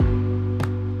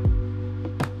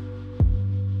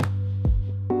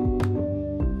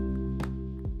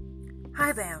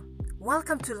Hi there,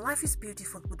 welcome to Life is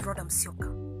Beautiful with Rodam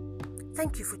Sioka.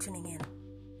 Thank you for tuning in.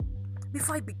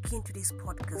 Before I begin today's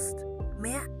podcast,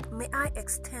 may I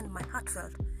extend my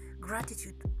heartfelt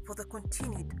gratitude for the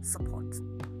continued support.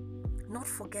 Not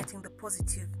forgetting the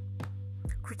positive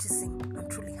criticism, I'm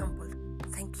truly humbled.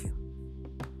 Thank you.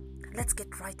 Let's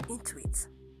get right into it.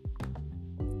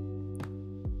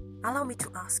 Allow me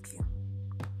to ask you,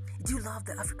 do you love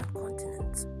the African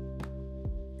continent?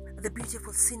 The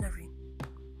beautiful scenery,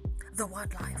 the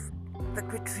wildlife, the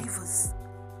great rivers,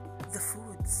 the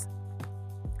foods,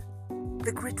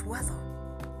 the great weather,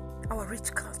 our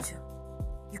rich culture.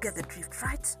 You get the drift,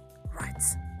 right? Right.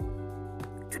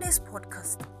 Today's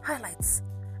podcast highlights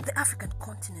the African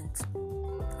continent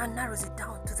and narrows it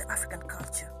down to the African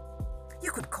culture.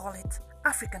 You could call it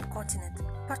African Continent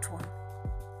Part 1.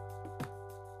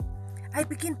 I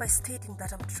begin by stating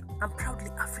that I'm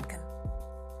proudly African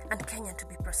and Kenyan to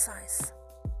be precise.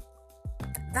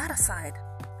 That aside,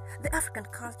 the African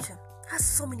culture has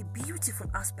so many beautiful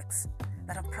aspects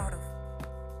that I'm proud of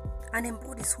and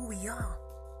embodies who we are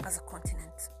as a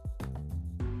continent.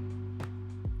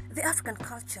 The African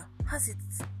culture has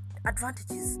its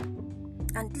advantages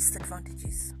and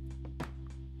disadvantages.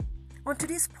 On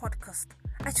today's podcast,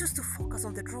 I choose to focus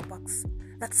on the drawbacks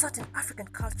that certain African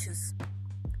cultures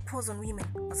pose on women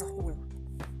as a whole.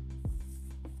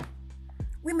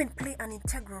 Women play an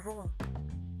integral role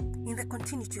in the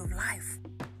continuity of life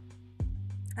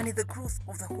and in the growth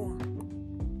of the home.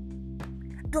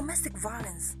 Domestic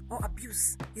violence or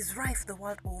abuse is rife the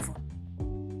world over.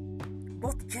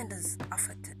 Both genders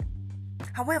affected.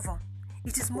 However,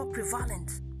 it is more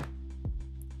prevalent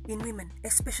in women,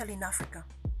 especially in Africa.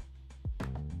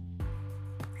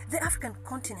 The African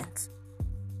continent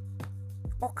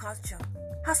or culture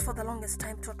has for the longest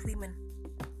time taught women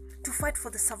to fight for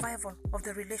the survival of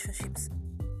their relationships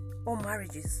or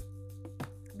marriages,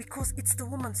 because it's the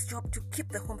woman's job to keep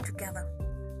the home together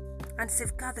and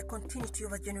safeguard the continuity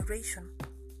of a generation.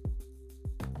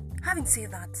 Having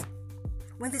said that,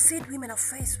 when they said women are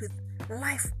faced with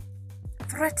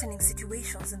life-threatening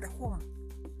situations in the home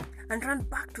and run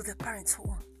back to their parents'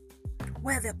 home,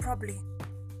 where they're probably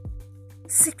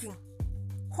seeking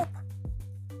hope,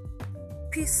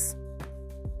 peace,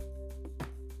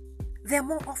 they're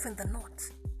more often than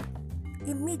not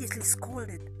immediately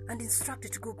scolded and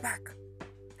instructed to go back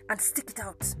and stick it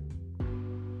out.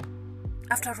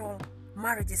 After all,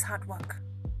 marriage is hard work.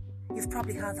 You've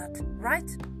probably heard that, right?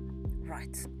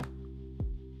 Right.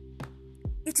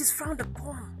 It is frowned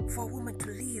upon for a woman to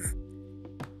leave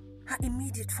her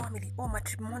immediate family or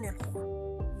matrimonial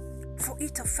home, for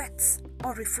it affects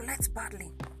or reflects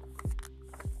badly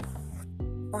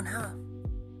on her.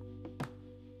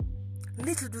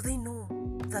 Little do they know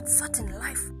that certain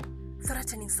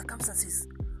life-threatening circumstances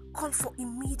call for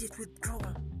immediate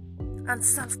withdrawal and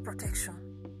self-protection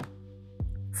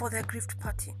for their grieved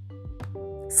party.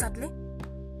 Sadly,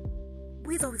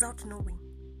 with or without knowing,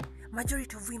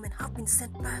 majority of women have been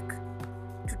sent back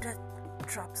to death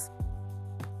traps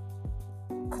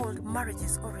called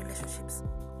marriages or relationships,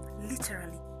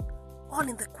 literally, all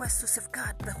in the quest to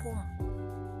safeguard the home,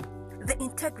 the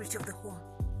integrity of the home,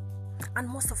 and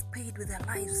most have paid with their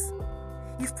lives.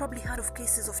 You've probably heard of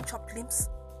cases of chopped limbs,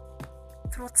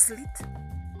 throat slit,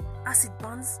 acid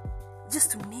burns,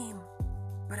 just to name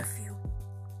but a few.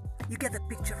 You get the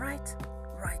picture, right?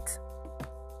 Right.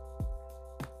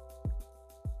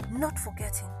 Not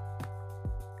forgetting,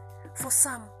 for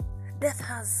some, death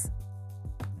has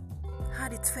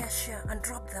had its fair share and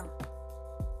robbed them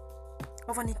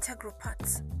of an integral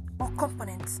part or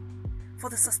component for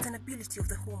the sustainability of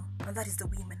the home, and that is the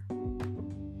women.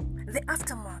 The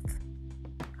aftermath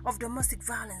of domestic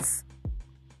violence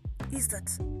is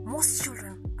that most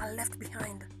children are left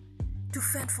behind to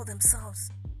fend for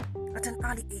themselves at an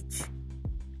early age,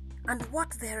 and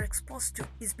what they are exposed to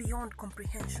is beyond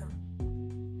comprehension.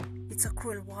 It's a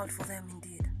cruel world for them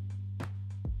indeed.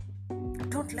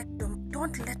 Don't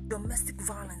let domestic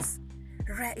violence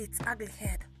rear its ugly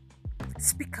head.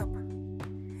 Speak up.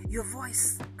 Your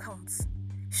voice counts.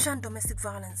 Shun domestic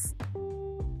violence.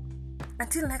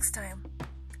 Until next time,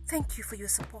 thank you for your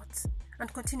support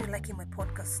and continue liking my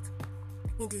podcast.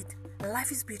 Indeed,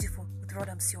 life is beautiful with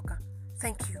Rodam Sioka.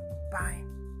 Thank you. Bye.